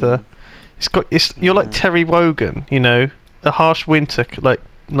bad weather. You're like Terry Wogan, you know. A harsh winter like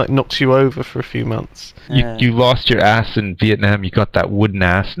knocks you over for a few months. You lost your ass in Vietnam. You got that wooden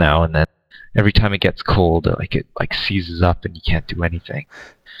ass now, and then every time it gets cold, it seizes up and you can't do anything.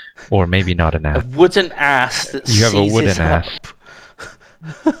 Or maybe not an A ass. wooden ass that You have a seizes wooden up. ass.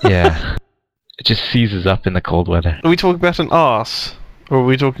 Yeah. It just seizes up in the cold weather. Are we talking about an arse? Or are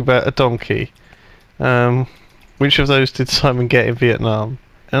we talking about a donkey? Which of those did Simon get in Vietnam?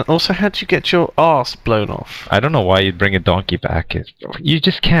 And also, how did you get your arse blown off? I don't know why you'd bring a donkey back. You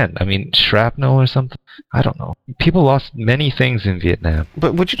just can't. I mean, shrapnel or something? I don't know. People lost many things in Vietnam.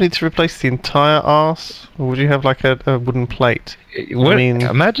 But would you need to replace the entire arse? Or would you have like a wooden plate?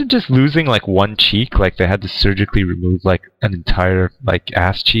 Imagine just losing one cheek, they had to surgically remove an entire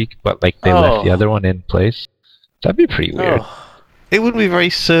ass cheek, but they left the other one in place. That'd be pretty weird. Oh, It wouldn't be very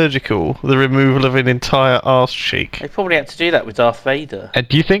surgical, the removal of an entire arse cheek. they probably had to do that with Darth Vader. And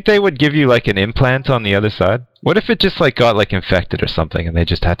do you think they would give you an implant on the other side? What if it just got infected or something and they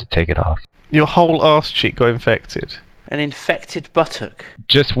just had to take it off? Your whole arse cheek got infected. An infected buttock.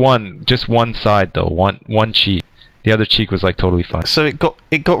 Just one side though, one cheek. The other cheek was totally fine. So it got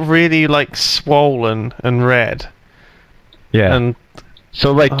really swollen and red. Yeah. And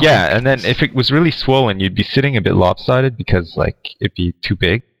So yeah, and then if it was really swollen, you'd be sitting a bit lopsided because it'd be too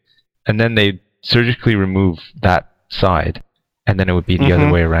big, and then they'd surgically remove that side, and then it would be the other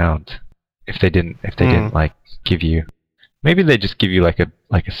way around. If they didn't give you, maybe they just give you a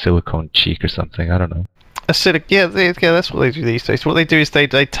silicone cheek or something. I don't know. acidic, yeah, that's what they do these days. What they do is they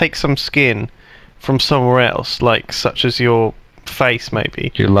take some skin from somewhere else, such as your face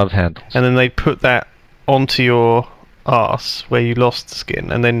maybe, Your love handles. and then they put that onto your arse where you lost the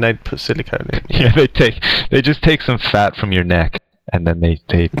skin, and then they'd put silicone in. Yeah, they just take some fat from your neck, and then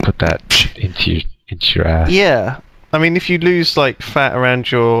they put that into your ass. Yeah, I mean, if you lose fat around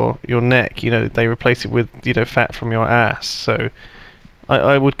your neck, they replace it with fat from your ass. So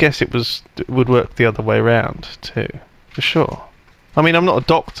I would guess it would work the other way around too, for sure. I mean, I'm not a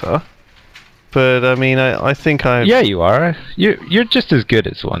doctor, but I mean, I think I. Yeah, you are. You're just as good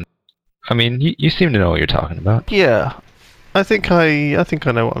as one. I mean, you seem to know what you're talking about. Yeah, I think I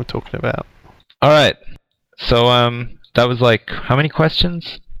know what I'm talking about. All right. So that was how many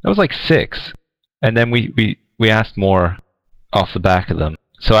questions? That was 6, and then we asked more off the back of them.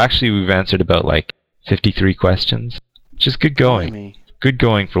 So actually, we've answered about 53 questions. Just good going. Blimey. Good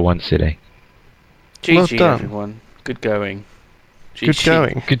going for one sitting. GG, Well done. everyone. Good going. Good GG.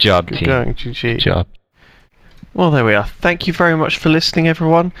 going. Good job, Good team. going, GG. Good job. Well, there we are. Thank you very much for listening,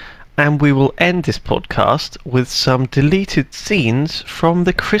 everyone. And we will end this podcast with some deleted scenes from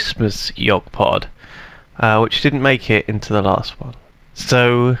the Christmas Yog Pod, which didn't make it into the last one.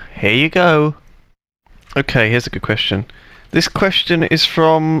 So, here you go. Okay, here's a good question. This question is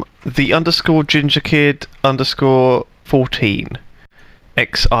from the _gingerkid_14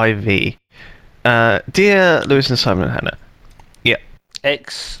 XIV. Dear Lewis and Simon and Hannah. Yeah,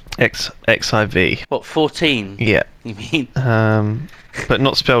 XIV. What, 14? Yeah. You mean? But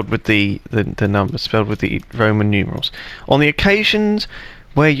not spelled with the numbers, spelled with the Roman numerals. On the occasions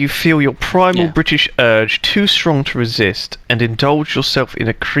where you feel your primal Yeah. British urge too strong to resist and indulge yourself in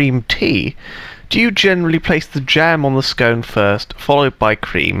a cream tea, do you generally place the jam on the scone first, followed by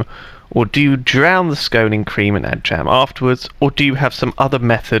cream, or do you drown the scone in cream and add jam afterwards, or do you have some other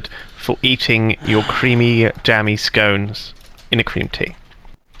method for eating your creamy, jammy scones in a cream tea?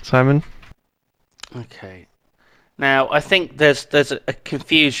 Simon? Okay. Now, I think there's a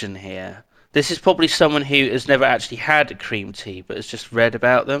confusion here. This is probably someone who has never actually had a cream tea, but has just read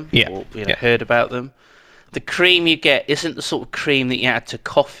about them, Yeah, or yeah. heard about them. the cream you get isn't the sort of cream that you add to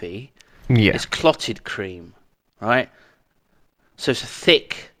coffee. Yeah. It's clotted cream, right? So it's a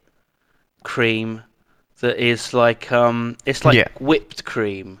thick cream that is like it's like whipped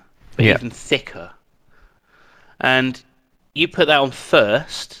cream, but even thicker. And you put that on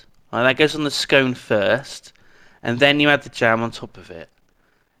first, right? That goes on the scone first, and then you add the jam on top of it.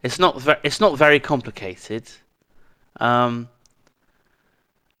 It's not very complicated. I mean,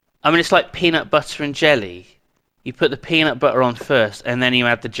 it's like peanut butter and jelly. You put the peanut butter on first, and then you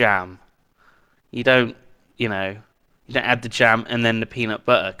add the jam. You don't add the jam and then the peanut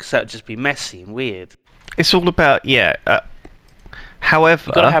butter, because that would just be messy and weird. It's all about, however...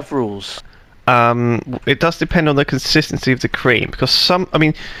 You've got to have rules. It does depend on the consistency of the cream, because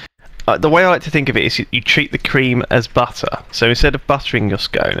the way I like to think of it is you treat the cream as butter. So instead of buttering your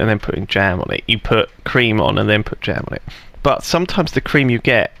scone and then putting jam on it, you put cream on and then put jam on it. But sometimes the cream you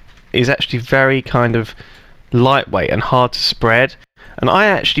get is actually very kind of lightweight and hard to spread. And I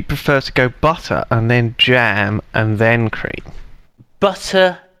actually prefer to go butter and then jam and then cream.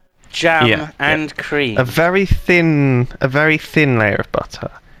 Butter, jam, and cream. A very thin layer of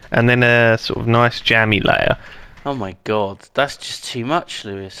butter, and then a sort of nice jammy layer. Oh my god, that's just too much,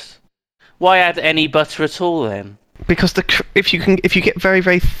 Lewis. Why add any butter at all then? Because if you get very,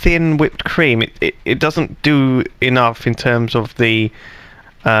 very thin whipped cream, it doesn't do enough in terms of it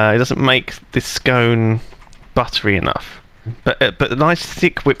doesn't make the scone buttery enough. But a nice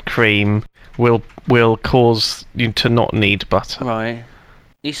thick whipped cream will cause you to not need butter. Right.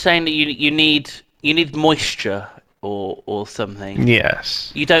 You're saying that you need moisture or something.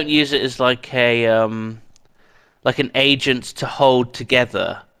 Yes. You don't use it as like an agent to hold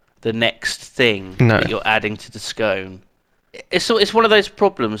together the next thing that you're adding to the scone. It's one of those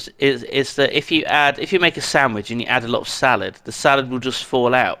problems is that if you make a sandwich and you add a lot of salad, the salad will just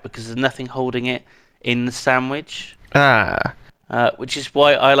fall out because there's nothing holding it in the sandwich. Which is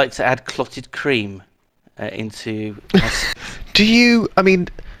why I like to add clotted cream into. Do you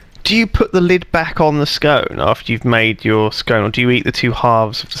put the lid back on the scone after you've made your scone, or do you eat the two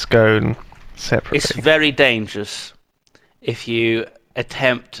halves of the scone separately? It's very dangerous if you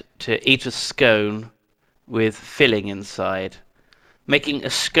attempt to eat a scone with filling inside. Making a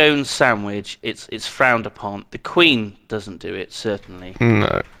scone sandwich, it's frowned upon. The Queen doesn't do it, certainly.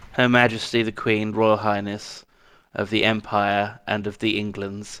 No. Her Majesty the Queen, Royal Highness of the Empire and of the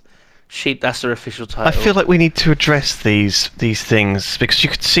Englands. That's her official title. I feel like we need to address these things, because you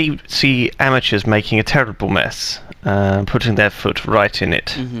could see amateurs making a terrible mess, putting their foot right in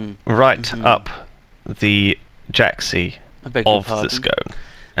it, up the jacksie of the scone,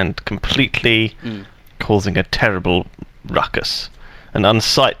 and completely causing a terrible ruckus, an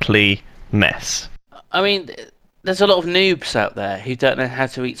unsightly mess. I mean, there's a lot of noobs out there who don't know how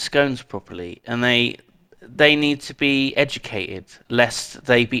to eat scones properly, and they need to be educated, lest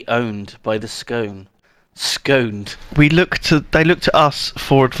they be owned by the scone. Sconed. They look to us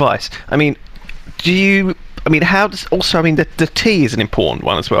for advice. I mean, the tea is an important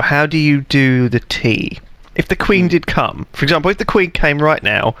one as well. How do you do the tea? If the Queen did come, for example, if the Queen came right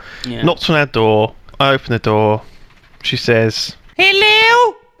now, knocks on our door, I open the door, she says,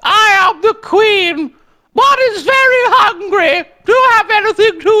 "Hello, I am the Queen. One is very hungry. Do you have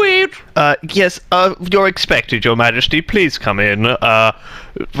anything to eat?" Yes, you're expected, Your Majesty. Please come in.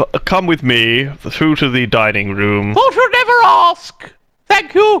 Come with me through to the dining room. I should never ask.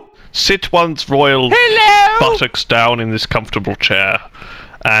 Thank you. Sit one's royal buttocks down in this comfortable chair,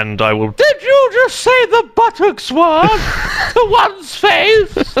 and I will... Did you just say the buttocks word to one's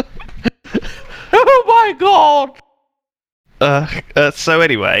face? Oh my god. So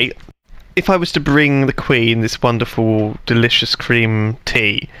anyway... If I was to bring the Queen this wonderful, delicious cream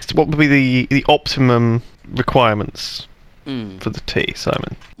tea, what would be the optimum requirements for the tea,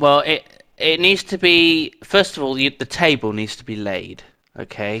 Simon? Well, it needs to be, first of all, the table needs to be laid,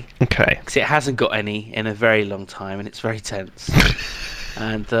 okay? Okay. Because it hasn't got any in a very long time, and it's very tense.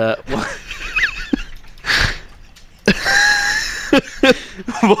 And,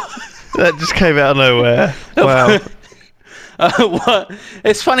 That just came out of nowhere. Wow. What?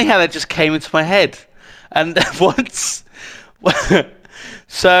 It's funny how that just came into my head, and once.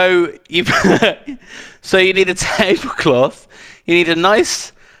 So you need a tablecloth. You need a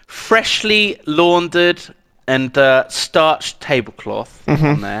nice, freshly laundered and starched tablecloth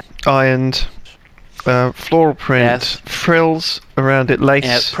on there. Ironed, floral print, frills around it, lace.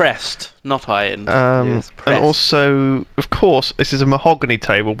 Yeah, pressed, not ironed. And also, of course, this is a mahogany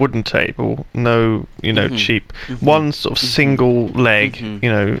table, wooden table. No, cheap. One sort of single leg.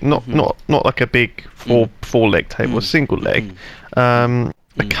 Not like a big four leg table. A single leg.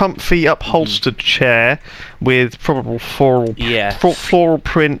 a comfy upholstered chair with probable Yes. floral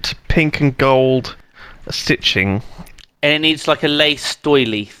print, pink and gold stitching. And it needs like a lace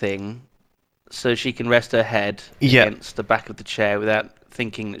doily thing, so she can rest her head Yeah. against the back of the chair without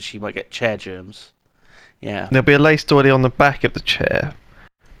thinking that she might get chair germs. Yeah. There'll be a lace doily on the back of the chair,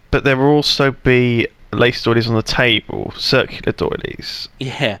 but there will also be lace doilies on the table, circular doilies.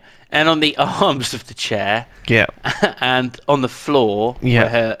 Yeah. And on the arms of the chair, Yeah. and on the floor Yeah. where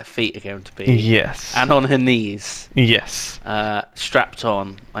her feet are going to be, Yes. and on her knees, Yes. strapped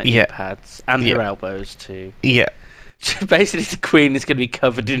on like Yeah. knee pads, and Yeah. her elbows too. Yeah. Basically, the Queen is going to be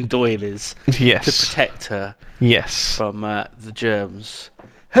covered in doilies to Yes. protect her Yes. from the germs.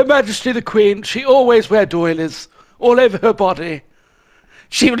 Her Majesty the Queen, she always wear doilies all over her body.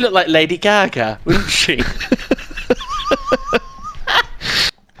 She would look like Lady Gaga, wouldn't she?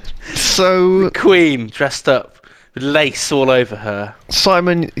 So, Queen dressed up with lace all over her.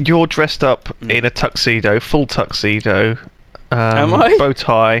 Simon, you're dressed up in a tuxedo, full tuxedo. Am I? Bow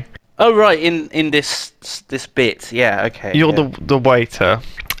tie. Oh right, in this bit, yeah, okay. You're yeah. the waiter,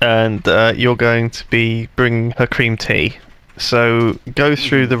 and you're going to be bringing her cream tea. So go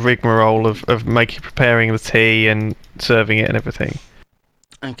through the rigmarole of preparing the tea and serving it and everything.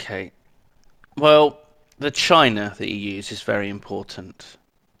 Okay. Well, the china that you use is very important.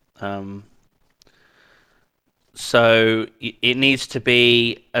 So it needs to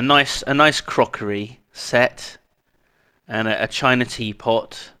be a nice crockery set, and a china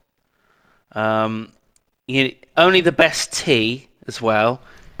teapot. Only the best tea as well.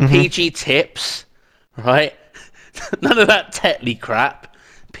 PG tips, right? None of that Tetley crap.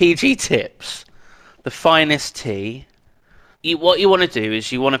 PG tips. The finest tea. What you want to do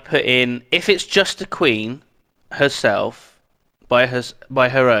is you want to put in, if it's just the Queen herself, by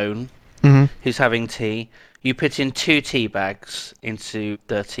her own, who's having tea, you put in 2 tea bags into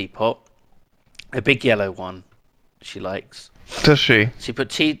the teapot. A big yellow one she likes. Does she? So you put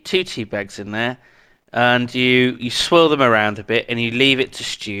 2 tea bags in there, and you swirl them around a bit, and you leave it to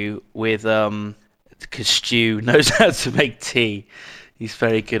stew with because Stu knows how to make tea. He's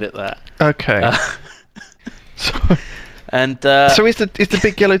very good at that. Okay. And so is the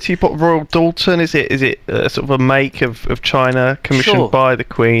big yellow teapot Royal Dalton? Is it sort of a make of china commissioned Sure. by the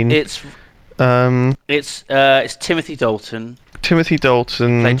Queen? it's Timothy Dalton, Timothy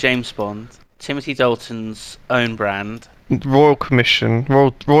Dalton, played James Bond. Timothy Dalton's own brand. Royal Commission,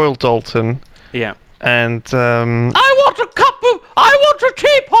 Royal Dalton, Yeah. and I want a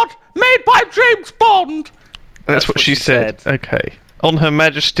teapot made by James Bond. that's what she said. Okay. On Her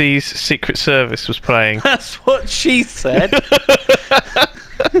Majesty's Secret Service was playing. That's what she said.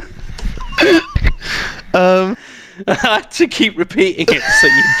 Um, I had to keep repeating it so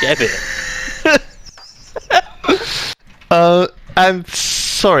you get it. And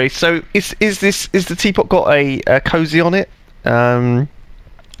sorry, so is the teapot got a cozy on it? A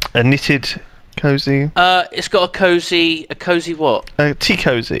knitted cozy? It's got a cozy what? A tea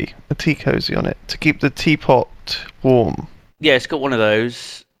cozy on it to keep the teapot warm. Yeah, it's got one of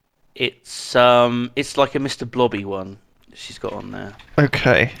those. It's like a Mr. Blobby one she's got on there.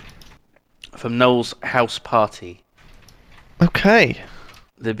 Okay. From Noel's House Party. Okay.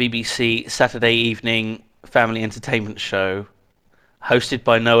 The BBC Saturday evening family entertainment show, hosted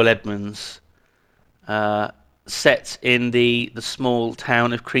by Noel Edmonds, set in the small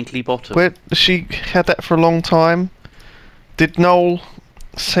town of Crinkley Bottom. Where she had that for a long time. Did Noel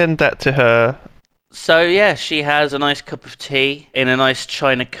send that to her? So yeah, she has a nice cup of tea in a nice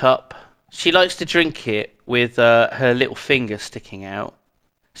china cup. She likes to drink it with her little finger sticking out.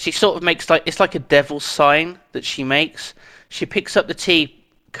 She sort of makes it's like a devil's sign that she makes. She picks up the tea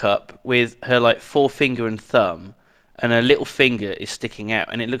cup with her forefinger and thumb, and her little finger is sticking out,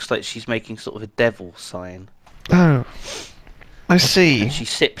 and it looks like she's making sort of a devil sign. Oh, I see. And she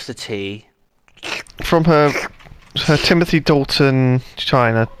sips the tea. From her Timothy Dalton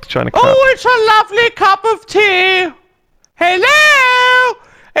china cup. Oh, it's a lovely cup of tea. Hello.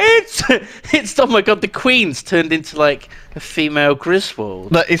 It's oh my god, the Queen's turned into a female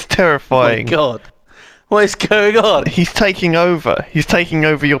Griswold. That is Oh my terrifying. god, what is going on? He's taking over. He's taking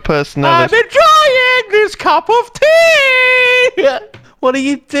over your I'm personality. enjoying this cup of tea. What are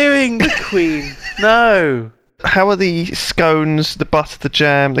you doing, the Queen? No. How are the scones, the butter, the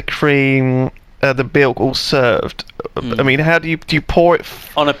jam, the cream, the milk all served? I mean, how do you pour it?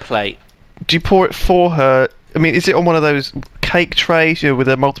 On a plate. Do you pour it for her? I mean, is it on one of those cake trays, with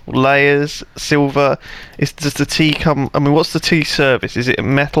the multiple layers, silver? Does the tea come? I mean, what's the tea service? Is it a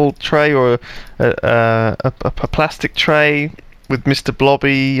metal tray or a plastic tray with Mr.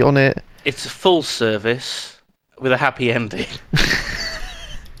 Blobby on it? It's a full service with a happy ending.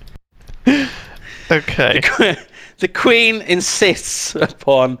 Okay. The Queen insists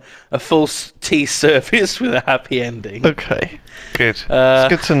upon a full tea service with a happy ending. Okay. Good. It's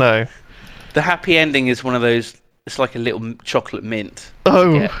good to know. The happy ending is one of those. It's like a little chocolate mint.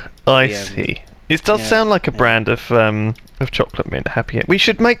 Oh, Yeah. I Yeah. see. It does sound like a brand of chocolate mint. Happy. We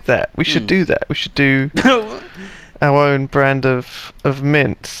should make that. We should do that. We should do our own brand of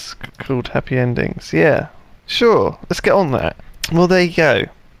mints called Happy Endings. Yeah. Sure. Let's get on that. Well, there you go.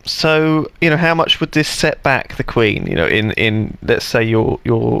 So, how much would this set back the Queen? In let's say you're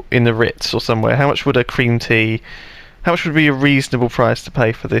in the Ritz or somewhere. How much would a cream tea? How much would be a reasonable price to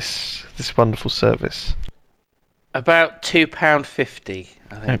pay for this wonderful service? About £2.50,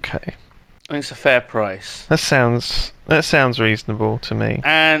 I think. Okay, I think it's a fair price. that sounds reasonable to me.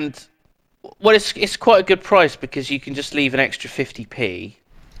 And well, it's quite a good price because you can just leave an extra 50p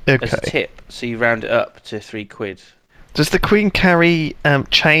as a Okay. tip, so you round it up to £3. Does the Queen carry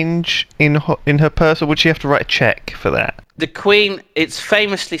change in her purse, or would she have to write a cheque for that? The Queen, it's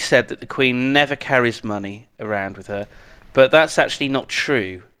famously said that the Queen never carries money around with her, but that's actually not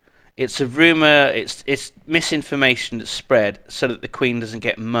true. It's a rumour, it's misinformation that's spread so that the Queen doesn't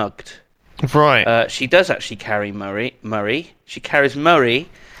get mugged. Right. She does actually carry Murray. She carries Murray.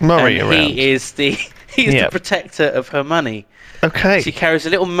 Murray and around. He's the Yep. protector of her money. Okay. She carries a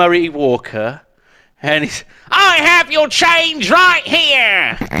little Murray Walker, and he's, I have your change right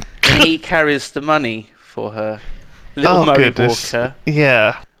here! And he carries the money for her. Little Murray goodness. Walker.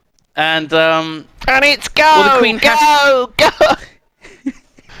 Yeah. And it's go! well, the Queen go!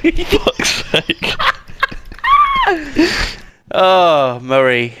 Fuck's sake. Oh,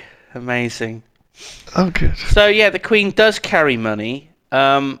 Murray. Amazing. Oh, good. So, yeah, the Queen does carry money,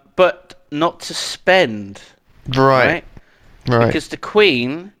 but not to spend. Right. Because the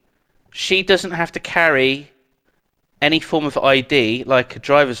Queen, she doesn't have to carry any form of ID, like a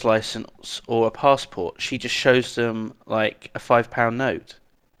driver's license or a passport. She just shows them, like, a £5 note.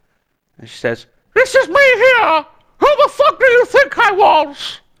 And she says, This is me here! Who the fuck do you think I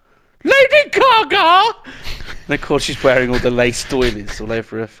was? Lady Gaga! and of course she's wearing all the lace doilies all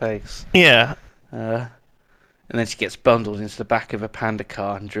over her face. Yeah. And then she gets bundled into the back of a panda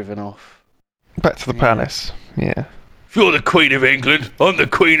car and driven off. Back to the palace. Yeah. If you're the Queen of England, I'm the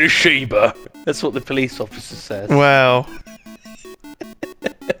Queen of Sheba. That's what the police officer says. Wow.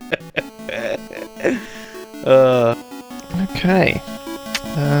 Okay.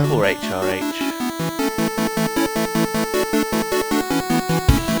 Poor HRH.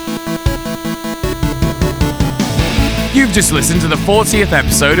 You've just listened to the 40th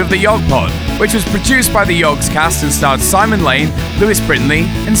episode of the Yog Pod, which was produced by the Yogs cast and starred Simon Lane, Lewis Brinley,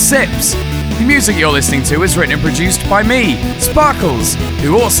 and Sips. The music you're listening to is written and produced by me, Sparkles,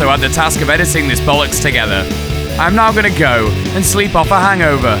 who also had the task of editing this bollocks together. I'm now gonna go and sleep off a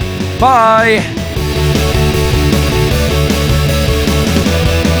hangover. Bye!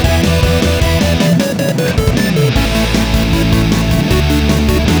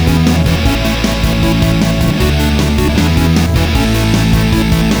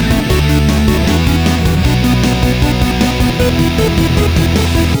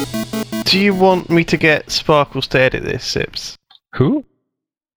 Do you want me to get Sparkles to edit this, Sips? Who?